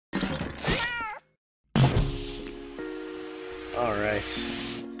Alright.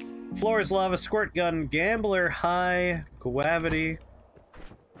 Floor is lava, squirt gun, gambler, high, gravity.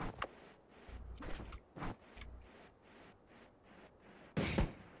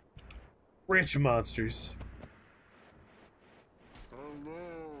 Rich monsters.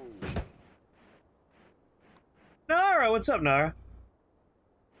 Nara, what's up, Nara?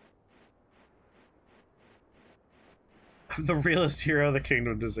 I'm the realest hero the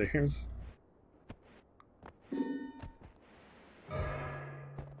kingdom deserves.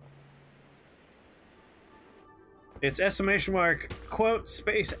 It's exclamation mark, quote,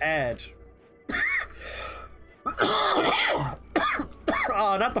 space ad.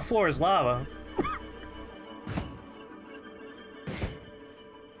 Oh, not the floor is lava.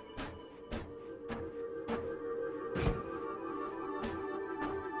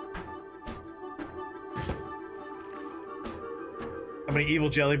 How many evil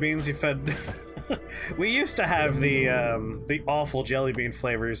jelly beans you fed? We used to have the awful jelly bean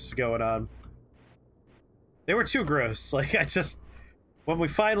flavors going on. They were too gross. Like, when we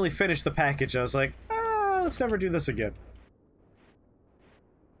finally finished the package, I was like, let's never do this again.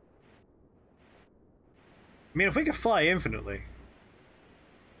 I mean, if we could fly infinitely.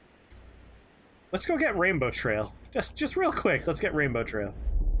 Let's go get Rainbow Trail. Just real quick, let's get Rainbow Trail.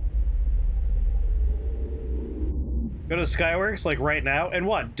 Go to Skyworks, like, right now, and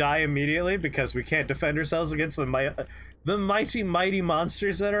what? Die immediately because we can't defend ourselves against the mighty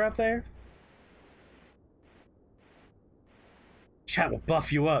monsters that are up there? Chat will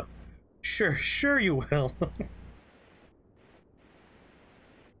buff you up. Sure you will.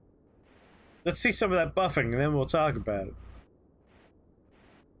 Let's see some of that buffing, and then we'll talk about it.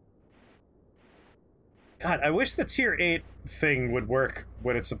 God, I wish the tier 8 thing would work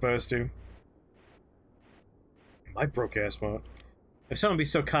when it's supposed to. My broke-ass won't. If someone be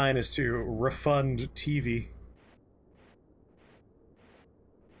so kind as to refund TV.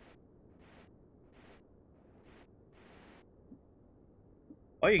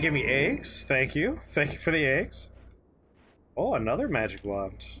 Oh, you gave me eggs? Thank you. Thank you for the eggs. Oh, another magic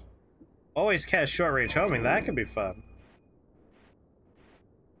wand. Always cast short-range homing. That could be fun.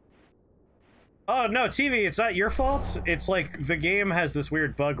 Oh, no, TV, it's not your fault. It's like the game has this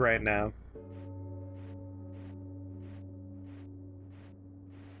weird bug right now.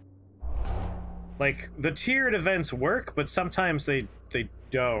 Like, the tiered events work, but sometimes they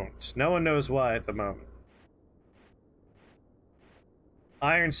don't. No one knows why at the moment.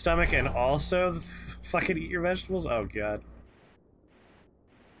 Iron stomach and also fucking eat your vegetables? Oh, God.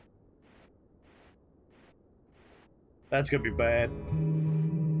 That's gonna be bad.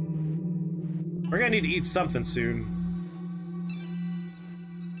 We're gonna need to eat something soon.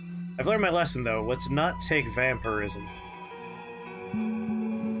 I've learned my lesson, though. Let's not take vampirism.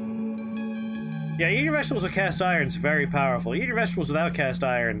 Yeah, eating your vegetables with cast iron is very powerful. Eating your vegetables without cast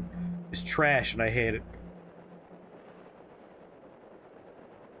iron is trash, and I hate it.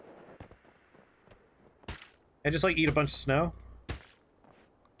 I just, like, eat a bunch of snow.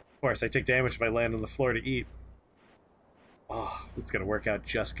 Of course, I take damage if I land on the floor to eat. Oh, this is gonna work out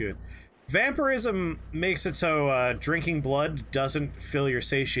just good. Vampirism makes it so drinking blood doesn't fill your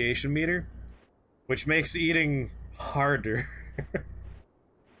satiation meter, which makes eating harder.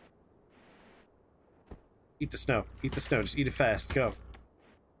 Eat the snow. Eat the snow. Just eat it fast. Go.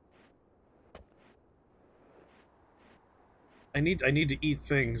 I need to eat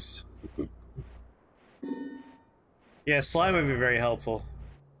things. Yeah, slime would be very helpful.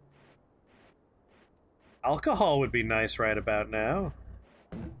 Alcohol would be nice right about now.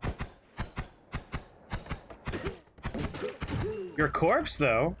 Your corpse,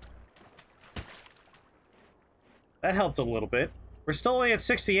 though. That helped a little bit. We're still only at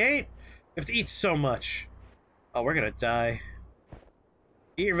 68? We have to eat so much. Oh, we're gonna die.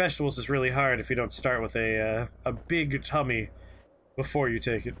 Eat your vegetables is really hard if you don't start with a big tummy before you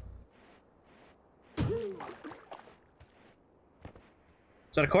take it. Is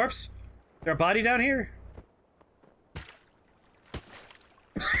that a corpse? Is there a body down here?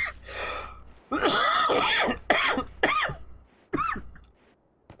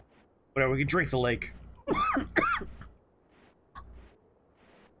 Whatever, we can drink the lake.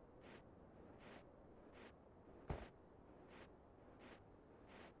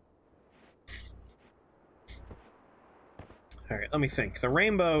 Alright, let me think. The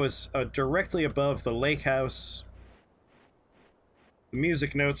rainbow is directly above the lake house. The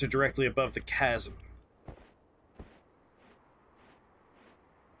music notes are directly above the chasm.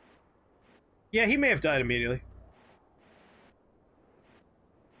 Yeah, he may have died immediately.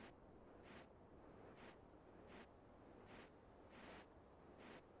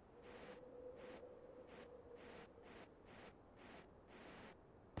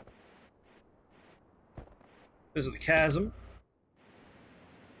 Visit the chasm.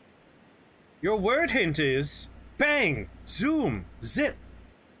 Your word hint is bang, zoom, zip,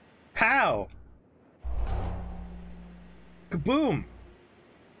 pow, kaboom.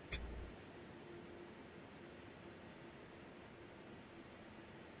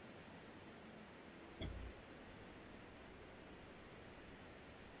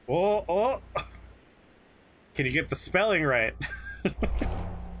 Oh, oh. Can you get the spelling right?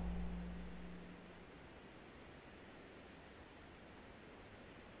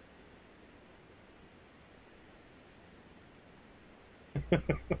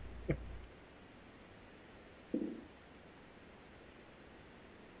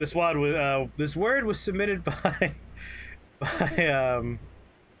 This word was submitted by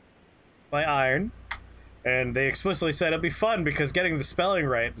Iron, and they explicitly said it'll be fun because getting the spelling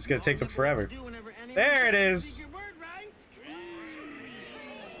right is gonna take them forever. There it is.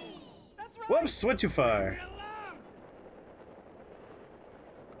 Whoops, went too far.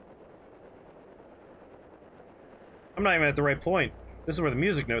 I'm not even at the right point. This is where the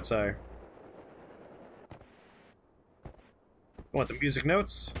music notes are. Want the music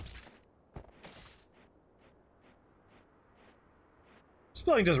notes?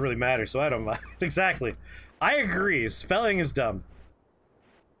 Spelling doesn't really matter, so I don't mind. Exactly. I agree. Spelling is dumb.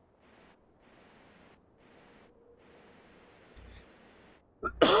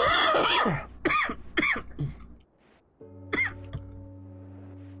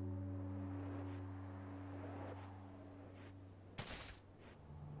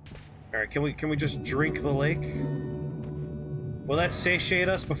 Alright, can we just drink the lake? Will that satiate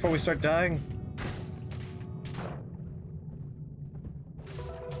us before we start dying?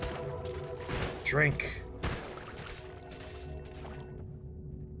 Drink.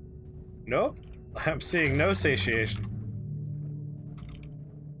 Nope. I'm seeing no satiation.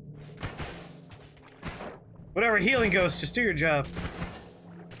 Whatever healing goes, just do your job.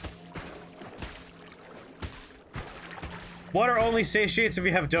 Water only satiates if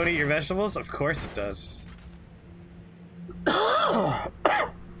you have don't eat your vegetables? Of course it does.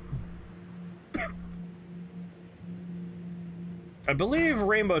 I believe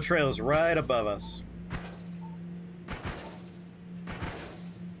Rainbow Trail is right above us.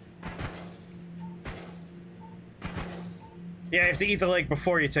 Yeah, you have to eat the lake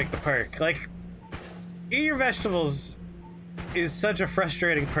before you take the perk. Like, eat your vegetables is such a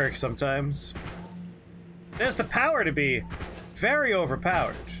frustrating perk sometimes. It has the power to be very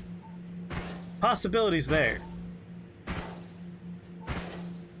overpowered. Possibilities there.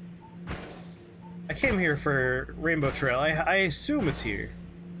 I came here for Rainbow Trail. I assume it's here.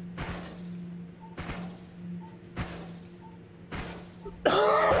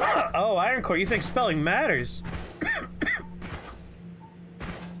 Oh, Iron Core, you think spelling matters?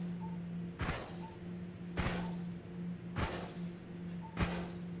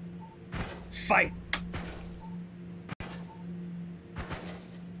 Fight!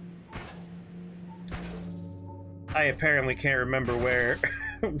 I apparently can't remember where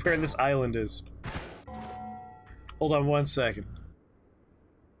where this island is. Hold on one second.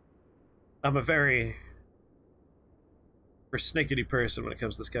 I'm a very persnickety person when it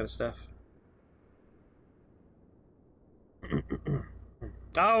comes to this kind of stuff.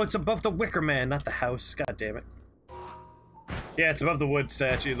 Oh, it's above the Wicker Man, not the house. God damn it. Yeah, it's above the wood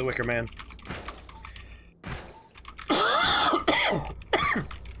statue, the Wicker Man.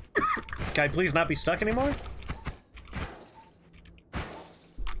 Can I please not be stuck anymore?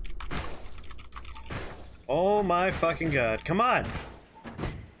 Oh my fucking god. Come on!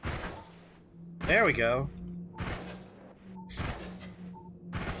 There we go.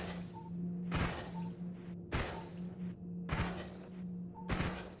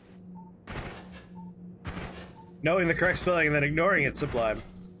 Knowing the correct spelling and then ignoring it's sublime.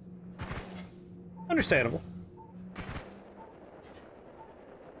 Understandable.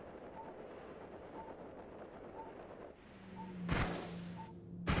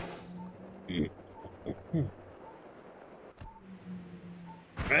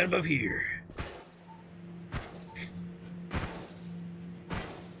 Right above here.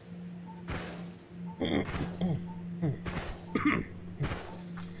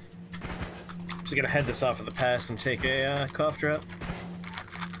 So gonna head this off of the pass and take a cough drop.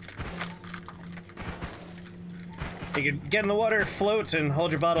 You can get in the water, float, and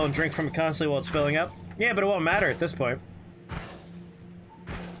hold your bottle and drink from it constantly while it's filling up. Yeah, but it won't matter at this point.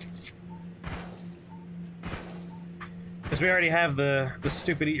 Because we already have the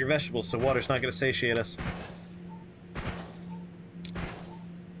stupid eat your vegetables, so water's not gonna satiate us.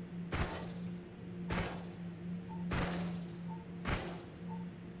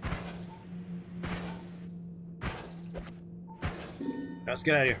 Let's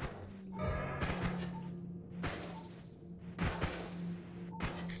get out of here.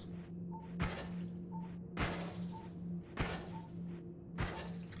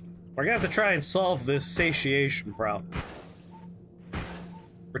 We're gonna have to try and solve this satiation problem.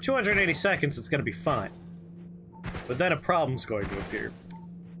 For 280 seconds, it's gonna be fine. But then a problem's going to appear.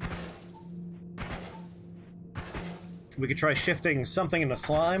 We could try shifting something into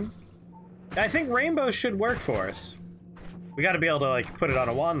slime. I think rainbow should work for us. We gotta be able to, like, put it on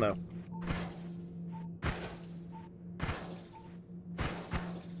a wand, though.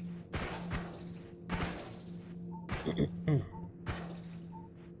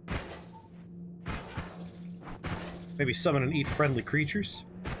 Maybe summon and eat friendly creatures.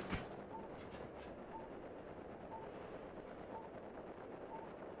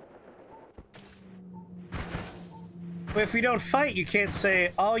 But if we don't fight, you can't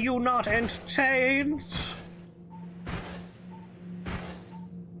say, "Are you not entertained?"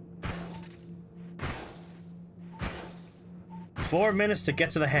 "4 minutes to get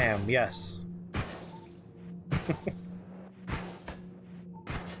to the ham," yes.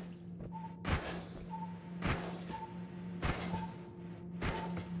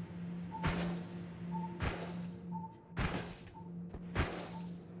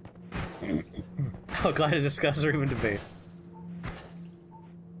 Oh, glad to discuss or even debate.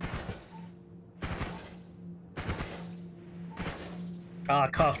 Ah,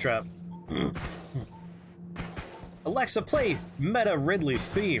 cough trap. Alexa, play Meta Ridley's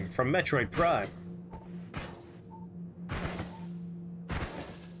theme from Metroid Prime.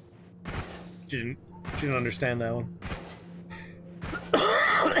 Didn't understand that one.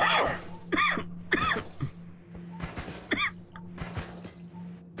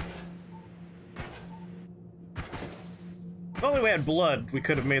 If only we had blood, we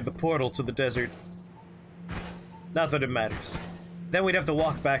could have made the portal to the desert. Not that it matters. Then we'd have to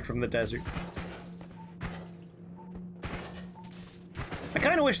walk back from the desert. I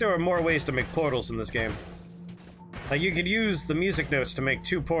kinda wish there were more ways to make portals in this game. Like, you could use the music notes to make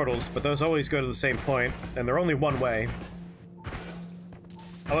 2 portals, but those always go to the same point, and they're only one way.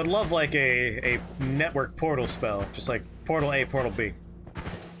 I would love, like, a network portal spell. Just like Portal A, Portal B.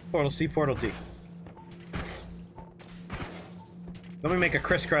 Portal C, Portal D. Let me make a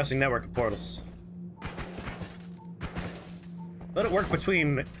crisscrossing network of portals. Let it work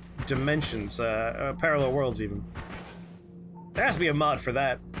between dimensions, parallel worlds even. There has to be a mod for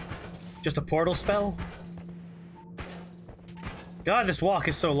that. Just a portal spell? God, this walk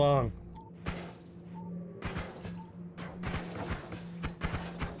is so long.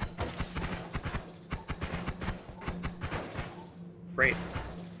 Great.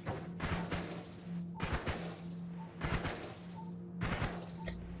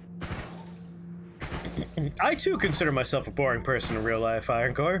 I too consider myself a boring person in real life,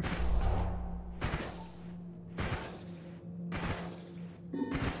 Ironcore.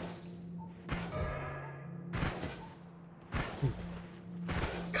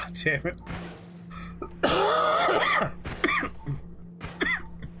 God damn it.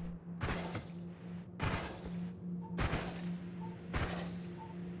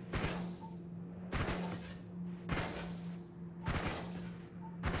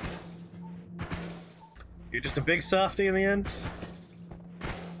 You're just a big softy in the end?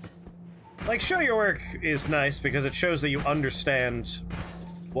 Like, sure, your work is nice because it shows that you understand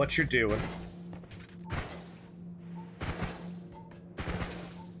what you're doing.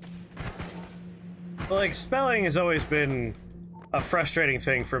 But, like, spelling has always been a frustrating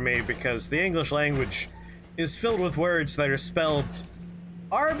thing for me because the English language is filled with words that are spelled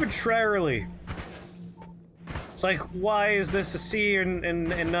arbitrarily. It's like, why is this a C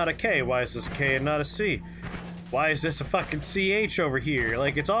and not a K? Why is this a K and not a C? Why is this a fucking CH over here?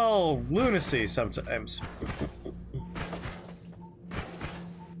 Like, it's all lunacy sometimes.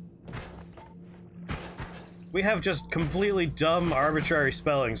 We have just completely dumb, arbitrary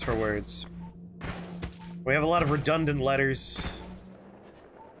spellings for words. We have a lot of redundant letters.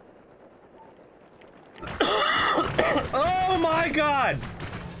 Oh my god!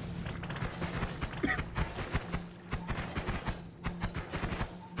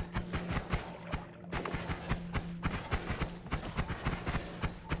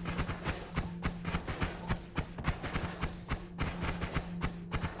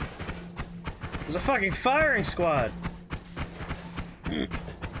 There's a fucking firing squad!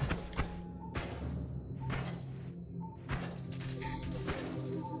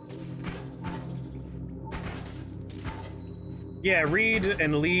 Yeah, read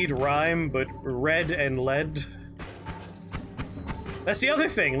and lead rhyme, but red and lead. That's the other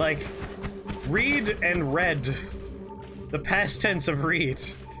thing, like, read and red The past tense of read.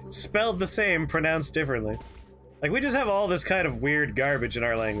 Spelled the same, pronounced differently. Like, we just have all this kind of weird garbage in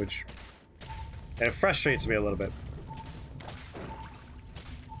our language. And it frustrates me a little bit.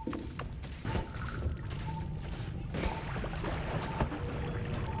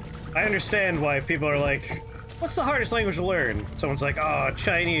 I understand why people are like, what's the hardest language to learn? Someone's like, oh,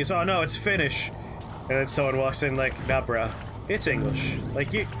 Chinese, oh no, it's Finnish. And then someone walks in like, nah, bruh, it's English.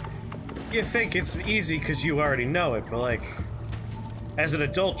 Like, you think it's easy because you already know it, but like, as an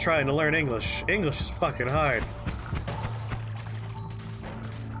adult trying to learn English, English is fucking hard.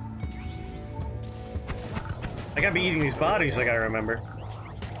 I gotta be eating these bodies, I gotta remember.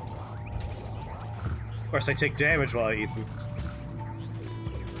 Of course, I take damage while I eat them.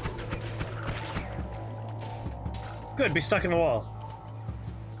 Good, be stuck in the wall.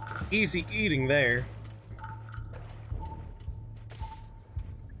 Easy eating there.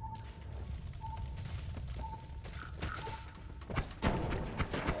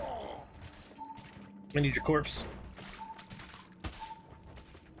 I need your corpse.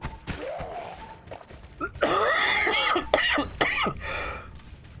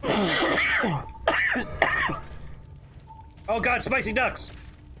 Oh god, spicy ducks!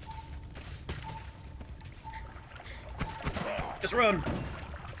 Just run!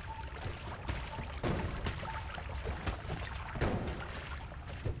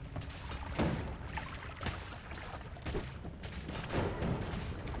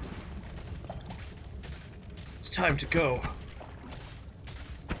 It's time to go.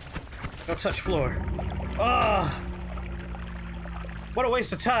 Don't touch floor. Ah! What a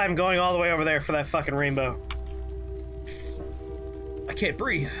waste of time going all the way over there for that fucking rainbow. I can't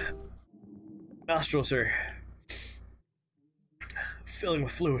breathe. Nostrils are filling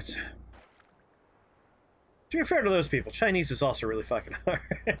with fluids. To be fair to those people, Chinese is also really fucking hard.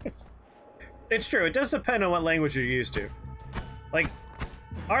 It's true, it does depend on what language you're used to. Like,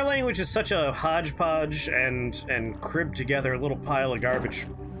 our language is such a hodgepodge and cribbed together little pile of garbage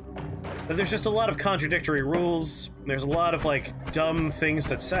that there's just a lot of contradictory rules. There's a lot of, like, dumb things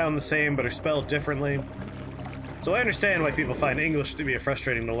that sound the same but are spelled differently. So I understand why people find English to be a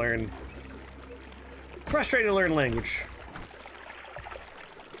frustrating to learn language.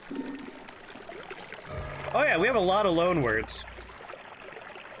 Oh yeah, we have a lot of loan words.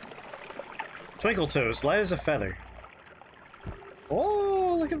 Twinkle toes, light as a feather.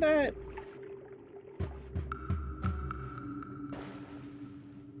 Oh, look at that.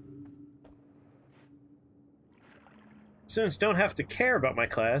 Students don't have to care about my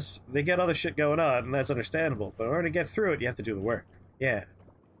class. They get other shit going on, and that's understandable. But in order to get through it, you have to do the work. Yeah.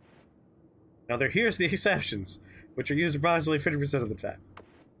 Now, here's the exceptions, which are used approximately 50% of the time.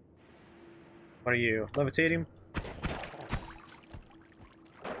 What are you, levitating?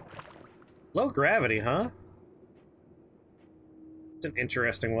 Low gravity, huh? It's an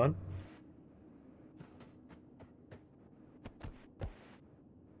interesting one.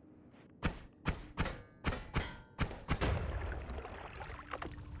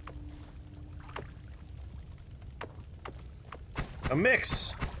 A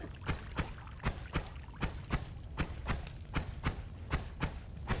mix.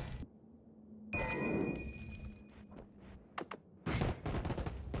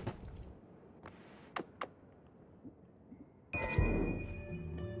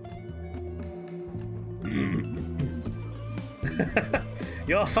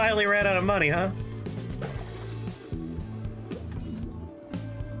 You all finally ran out of money, huh?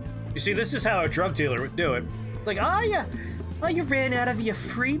 You see, this is how a drug dealer would do it. Like, oh, you ran out of your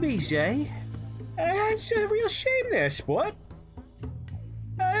freebies, eh? It's a real shame there, sport.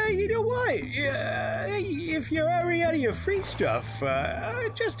 You know what? If you're already out of your free stuff,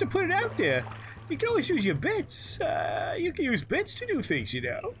 just to put it out there, you can always use your bits. You can use bits to do things, you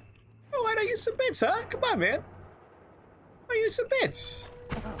know. Oh, why not use some bits, huh? Come on, man. Why use some bits?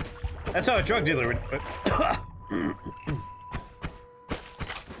 That's how a drug dealer would...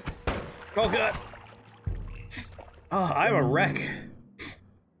 Oh, God. Oh, I'm a wreck.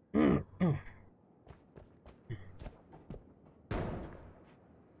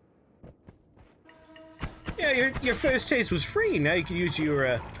 Yeah, your first taste was free. Now you can use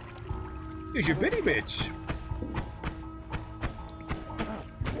your bitty bitch.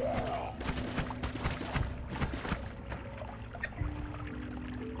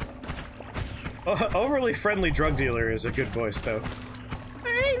 Overly friendly drug dealer is a good voice, though.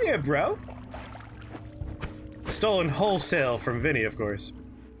 Hey there, bro. Stolen wholesale from Vinny, of course.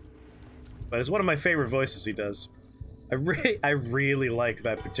 But it's one of my favorite voices he does. I really like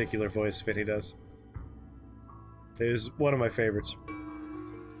that particular voice Vinny does. It is one of my favorites.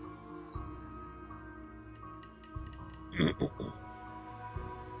 What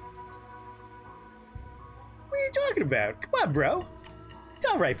are you talking about? Come on, bro. It's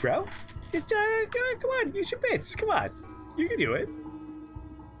all right, bro. Just, come on, use your bits. Come on. You can do it.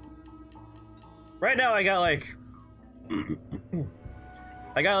 Right now, I got, like...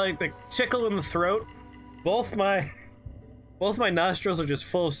 I got, like, the tickle in the throat. Both my nostrils are just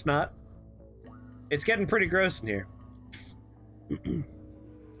full of snot. It's getting pretty gross in here.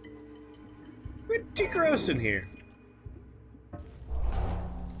 Pretty gross in here.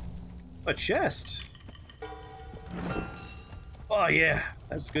 A chest. Oh yeah,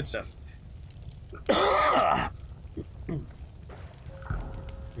 that's good stuff. Yeah,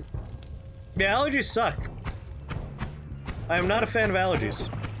 allergies suck. I am not a fan of allergies.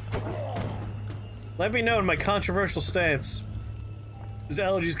 Let me know in my controversial stance, because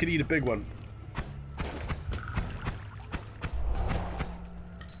allergies could eat a big one.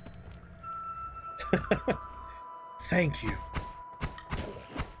 Thank you.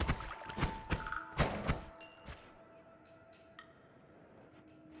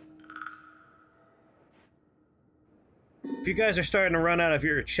 If you guys are starting to run out of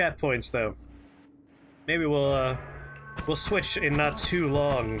your chat points, though, maybe we'll switch in not too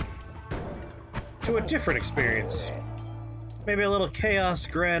long to a different experience. Maybe a little Chaos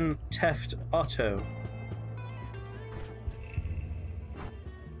Grand Theft Auto.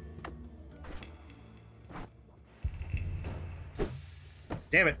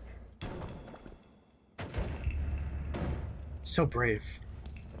 Damn it. So brave.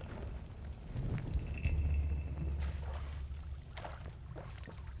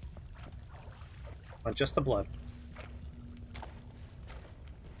 On just the blood.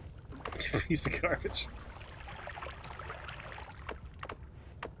 Piece of garbage.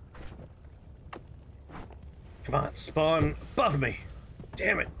 Come on, spawn above me.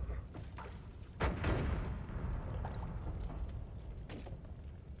 Damn it.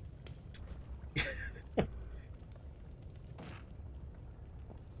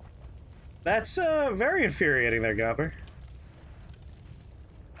 That's very infuriating there, Gopper.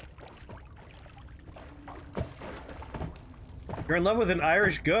 You're in love with an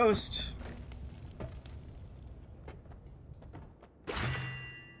Irish ghost. I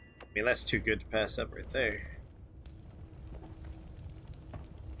mean, that's too good to pass up right there.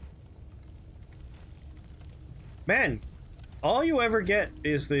 Man, all you ever get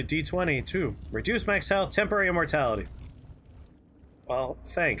is the D20 too. Reduce max health, temporary immortality. Well,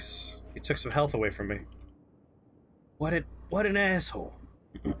 thanks. He took some health away from me. What an asshole.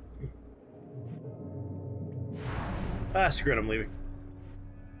 Ah, screw it, I'm leaving.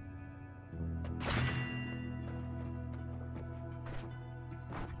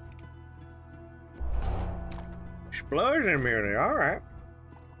 Explosion immunity, alright.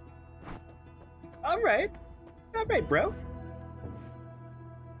 Alright, bro.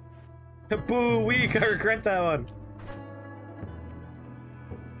 Boo, weak, I regret that one.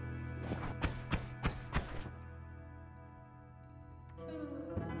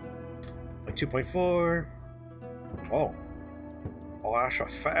 Like 2.4. Oh. Oh, that's a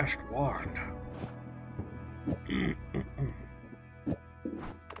fast wand.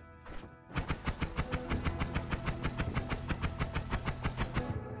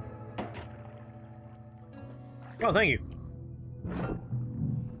 Oh, thank you.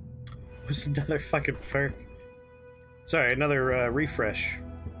 What's another fucking perk? Sorry, another refresh.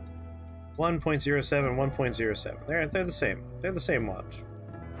 1.07, 1.07. They're the same. They're the same wand.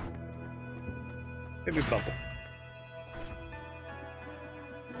 Maybe bubble.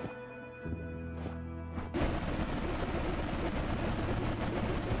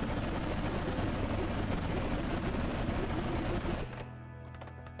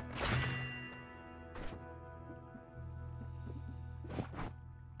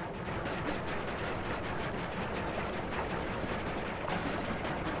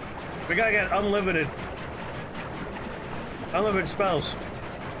 We gotta get unlimited spells.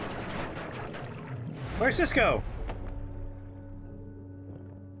 Where's this go?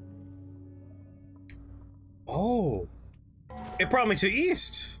 Oh. It brought me to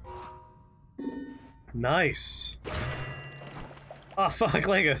east. Nice. Oh fuck,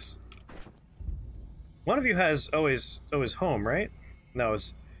 Legos. One of you has always home, right? No,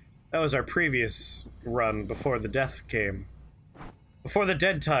 that was our previous run before the death came. Before the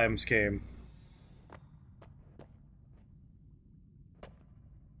dead times came.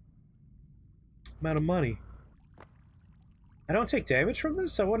 Amount of money. I don't take damage from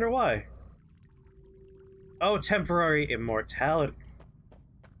this? I wonder why. Oh, temporary immortality.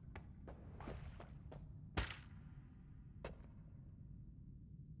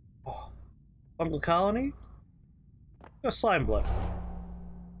 Oh. Fungal colony? Oh, slime blood.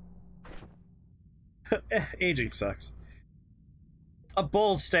 Aging sucks. A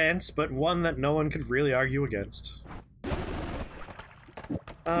bold stance, but one that no one could really argue against.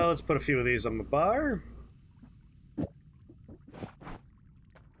 Let's put a few of these on the bar.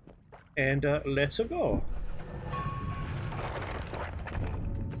 And let's go.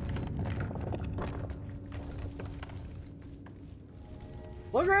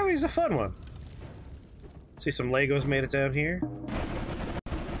 Low gravity's a fun one. See some Legos made it down here.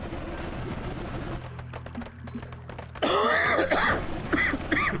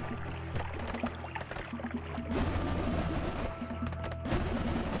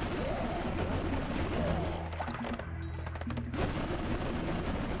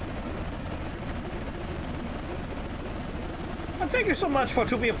 Thank you so much for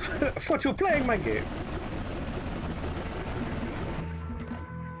playing my game.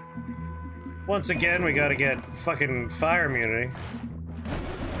 Once again, we gotta get fucking fire immunity.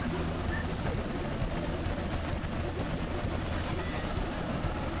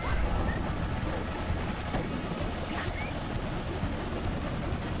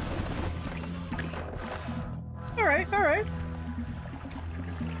 Alright, alright.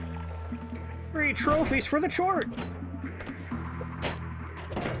 3 trophies for the chort.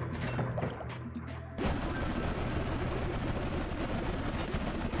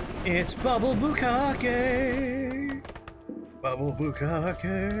 It's Bubble Bukkake. Bubble Bukkake.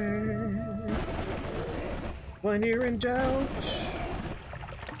 When you're in doubt.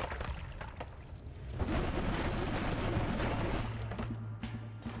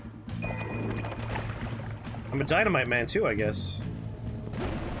 I'm a dynamite man too, I guess.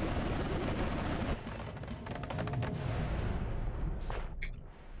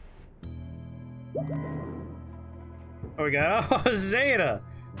 Oh, we got Zeta.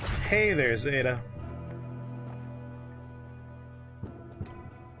 Hey there, Zeta.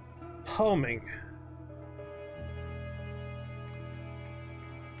 Homing.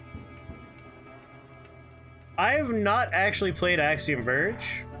 I have not actually played Axiom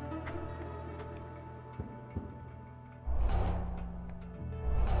Verge.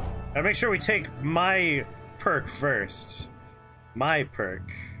 I'll make sure we take my perk first. My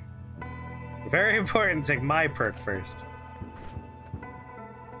perk. Very important to take my perk first.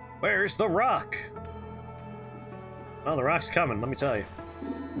 Where's the rock? Well, the rock's coming, let me tell you.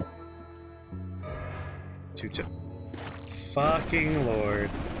 Fucking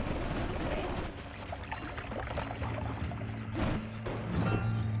Lord.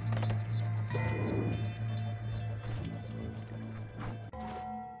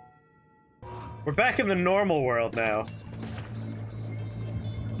 We're back in the normal world now.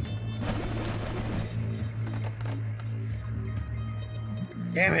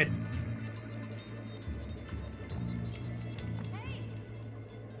 Damn it.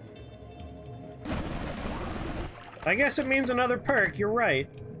 I guess it means another perk, you're right.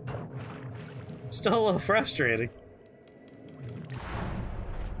 Still a little frustrating.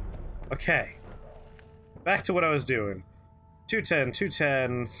 Okay. Back to what I was doing. 210,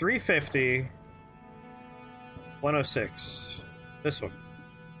 210, 350, 106. This one.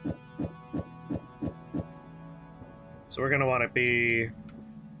 So we're gonna want to be...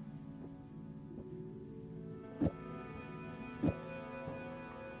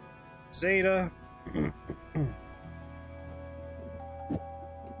 Zeta.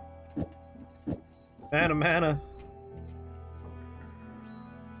 Mana.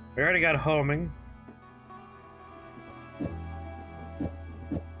 We already got homing.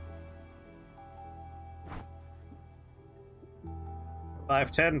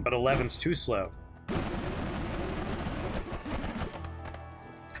 $510, but 11's too slow.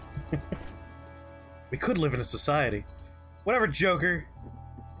 We could live in a society. Whatever, Joker.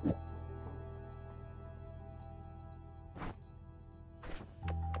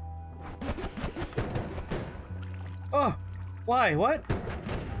 Oh! Why? What?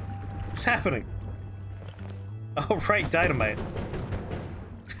 What's happening? Oh, right, dynamite.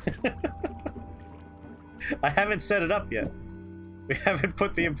 I haven't set it up yet. We haven't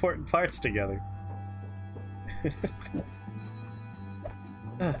put the important parts together.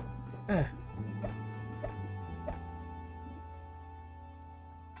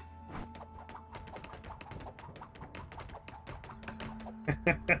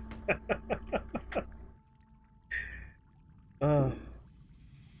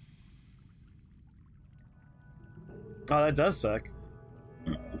 Oh, that does suck.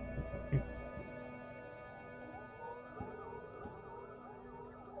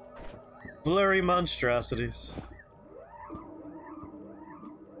 Blurry monstrosities.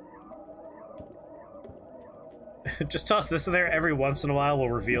 Just toss this in there every once in a while, we'll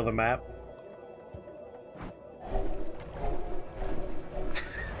reveal the map.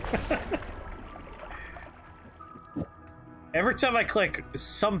 Every time I click,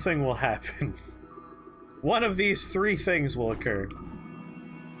 something will happen. One of these 3 things will occur.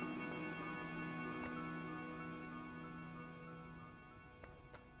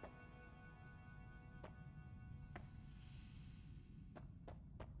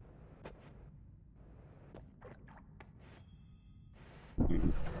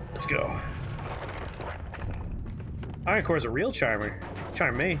 Let's go. Iron Core's a real charmer.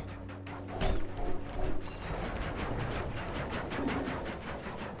 Charm me.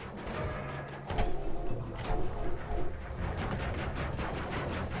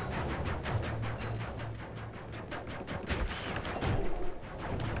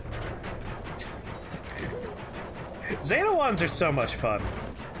 Zeta ones are so much fun.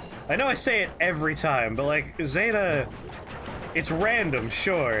 I know I say it every time, but like, Zeta... It's random,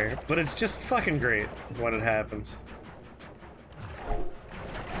 sure, but it's just fucking great when it happens.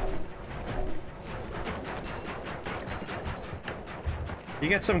 You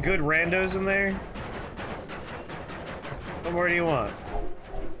get some good randos in there? What more do you want?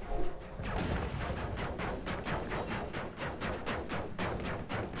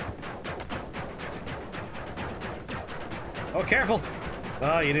 Oh, careful!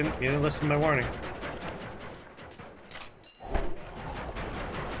 Oh, you didn't listen to my warning.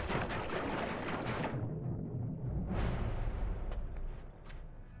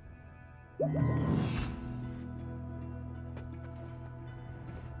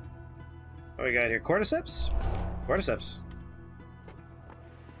 What we got here? Cordyceps? Cordyceps.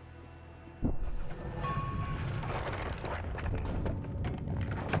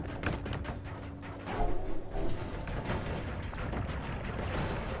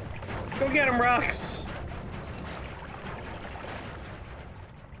 Go get him, Rocks!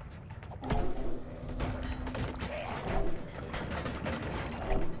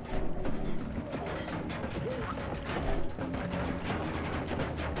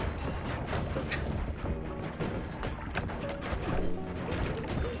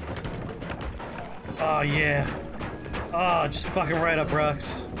 Oh, yeah. Oh, just fucking right up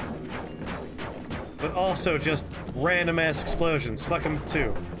rocks. But also just random-ass explosions. Fuck them,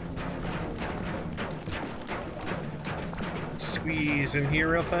 too. Squeeze in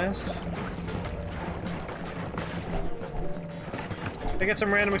here real fast. I get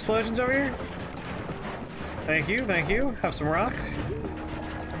some random explosions over here? Thank you, thank you. Have some rock.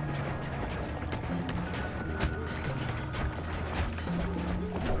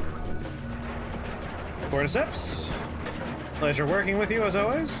 Cordyceps. Pleasure working with you as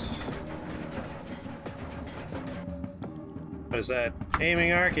always. What is that?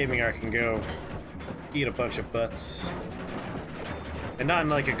 Aiming arc? Aiming arc can go eat a bunch of butts. And not in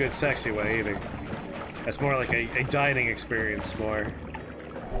like a good sexy way either. That's more like a dining experience more.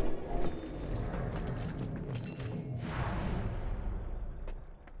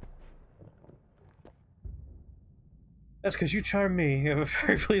 That's because you charm me. You have a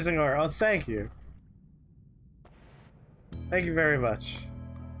very pleasing aura. Oh, thank you. Thank you very much.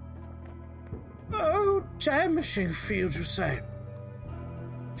 Oh, time machine field, you say?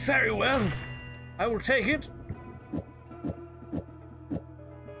 Very well. I will take it.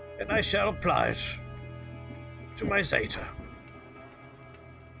 And I shall apply it to my Zeta.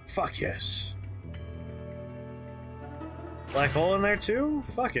 Fuck yes. Black hole in there too?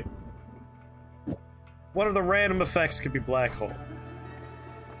 Fuck it. One of the random effects could be black hole.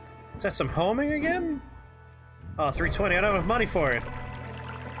 Is that some homing again? Oh, 320. I don't have money for it.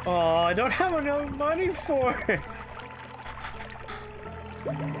 Oh, I don't have enough money for it.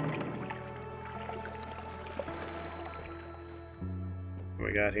 What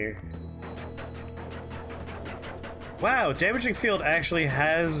we got here? Wow, damaging field actually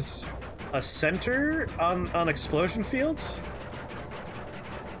has a center on explosion fields?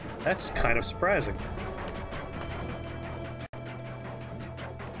 That's kind of surprising.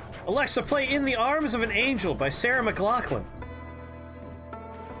 Alexa, play In the Arms of an Angel by Sarah McLachlan.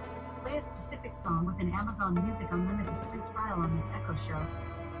 Play a specific song with an Amazon Music Unlimited free trial on this Echo Show.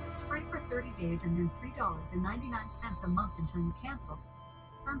 It's free for 30 days and then $3.99 a month until you cancel.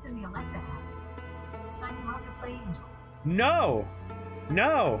 Terms in the Alexa app. Sign you up to play Angel. No!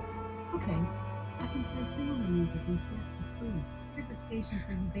 No! Okay. I can play similar music instead for free. Here's a station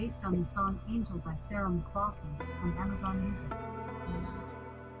for you based on the song Angel by Sarah McLachlan on Amazon Music.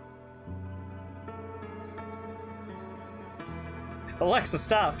 Alexa,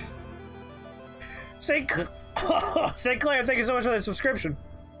 stop. St. Clair, thank you so much for that subscription.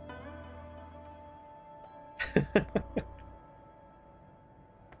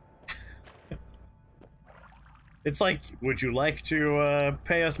 It's like, would you like to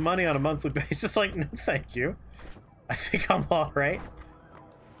pay us money on a monthly basis? Like, no, thank you. I think I'm all right.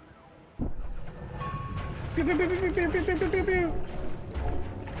 Pew, pew, pew, pew, pew, pew, pew, pew, pew.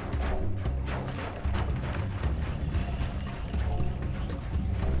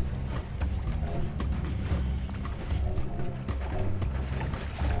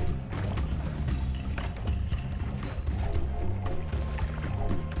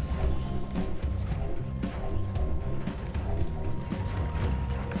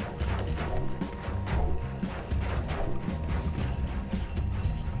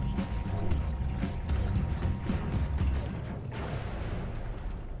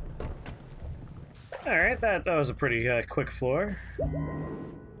 Alright, that was a pretty quick floor.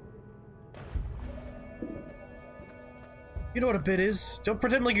 You know what a bit is? Don't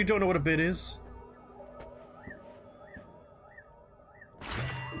pretend like you don't know what a bit is.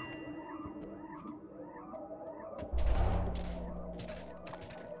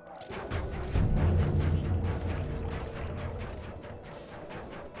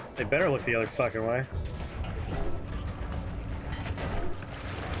 They better look the other fucking way.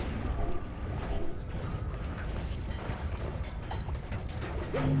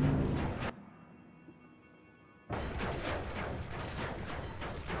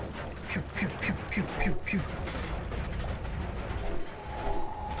 Pew, pew, pew, pew, pew, pew.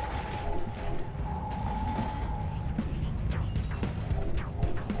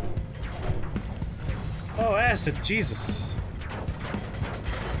 Oh, acid, Jesus.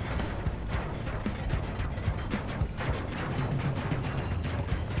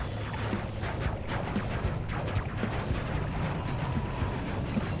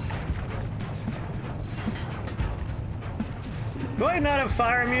 Do I not have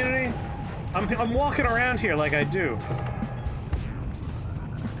fire immunity? I'm walking around here like I do.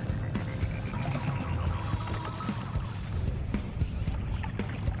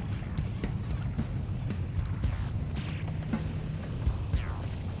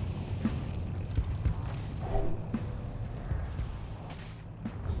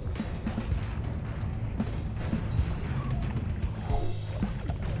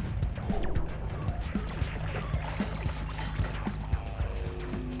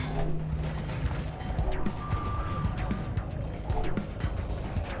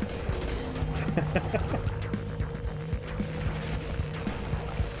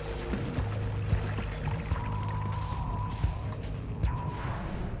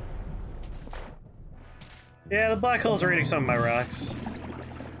 Yeah, the black holes are eating some of my rocks.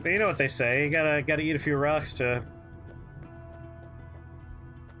 But you know what they say, you gotta eat a few rocks to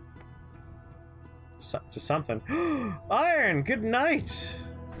something. Iron, good night!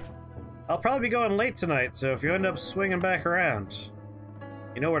 I'll probably be going late tonight, so if you end up swinging back around,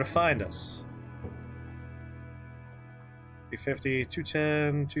 you know where to find us. 350,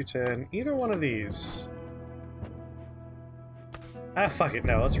 210, 210, either one of these. Ah, fuck it,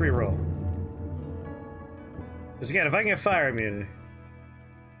 no, let's re-roll. Because again, if I can get fire immunity...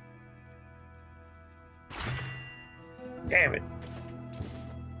 Damn it.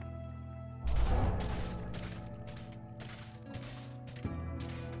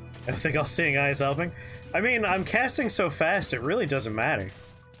 I think all seeing eye is helping. I mean, I'm casting so fast, it really doesn't matter.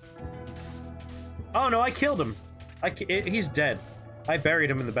 Oh no, I killed him. He's dead. I buried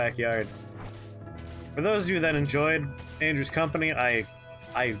him in the backyard. For those of you that enjoyed Andrew's company, I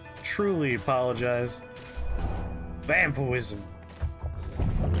truly apologize. Vampirism.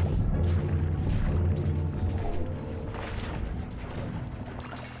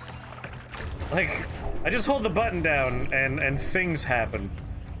 Like, I just hold the button down and things happen.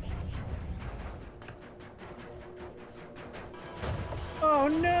 Oh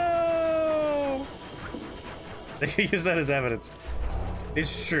no! They can use that as evidence.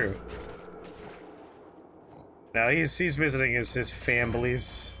 It's true. Now he's visiting his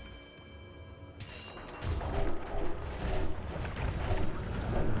families.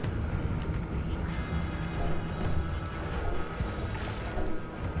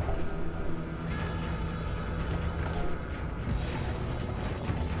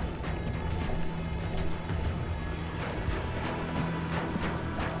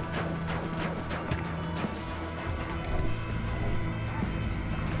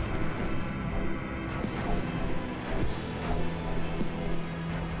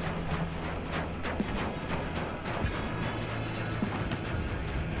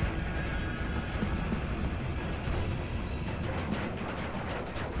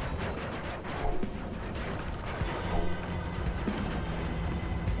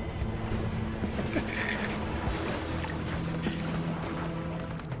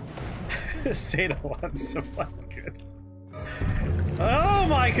 Zeta 1's so fucking good. Oh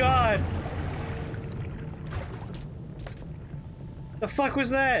my god! The fuck was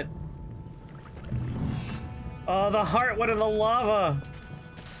that? Oh, the heart went in the lava!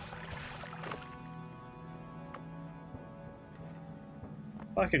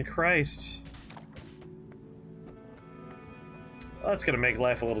 Fucking Christ. Well, that's gonna make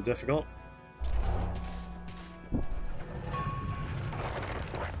life a little difficult.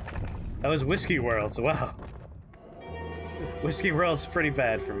 That was Whiskey Worlds, wow. Whiskey World's pretty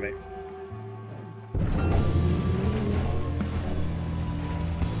bad for me.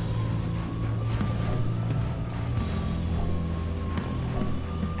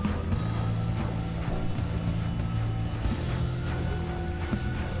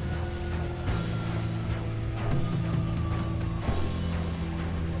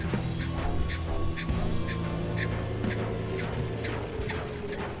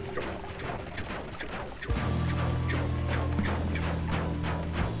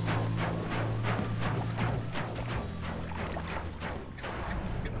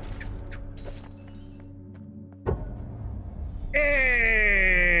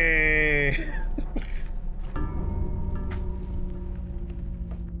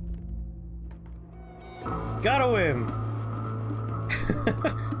 Gotta win!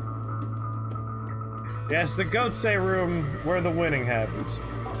 Yes, the Goatse room where the winning happens.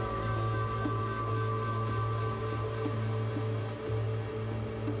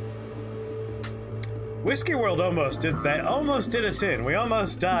 Whiskey World almost did that. Almost did us in. We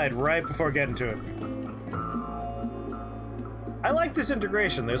almost died right before getting to it. I like this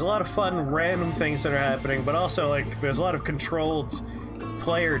integration. There's a lot of fun, random things that are happening, but also, like, there's a lot of controlled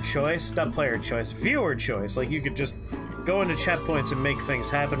player choice. Not player choice, viewer choice. Like, you could just go into chat points and make things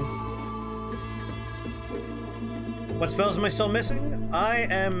happen. What spells am I still missing? I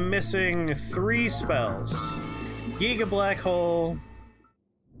am missing 3 spells. Giga Black Hole,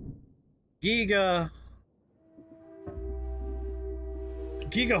 Giga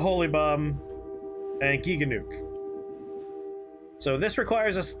Holy Bomb, and Giga Nuke. So this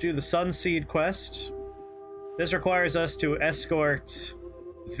requires us to do the Sunseed quest. This requires us to escort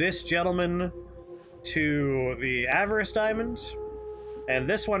this gentleman to the Avarice Diamond. And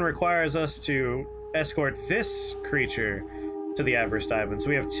this one requires us to escort this creature to the Avarice Diamond. So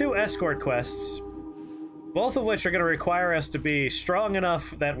we have 2 escort quests, both of which are going to require us to be strong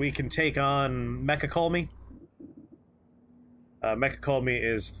enough that we can take on Mecha Colmy. Mecha Colmy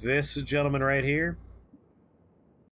is this gentleman right here.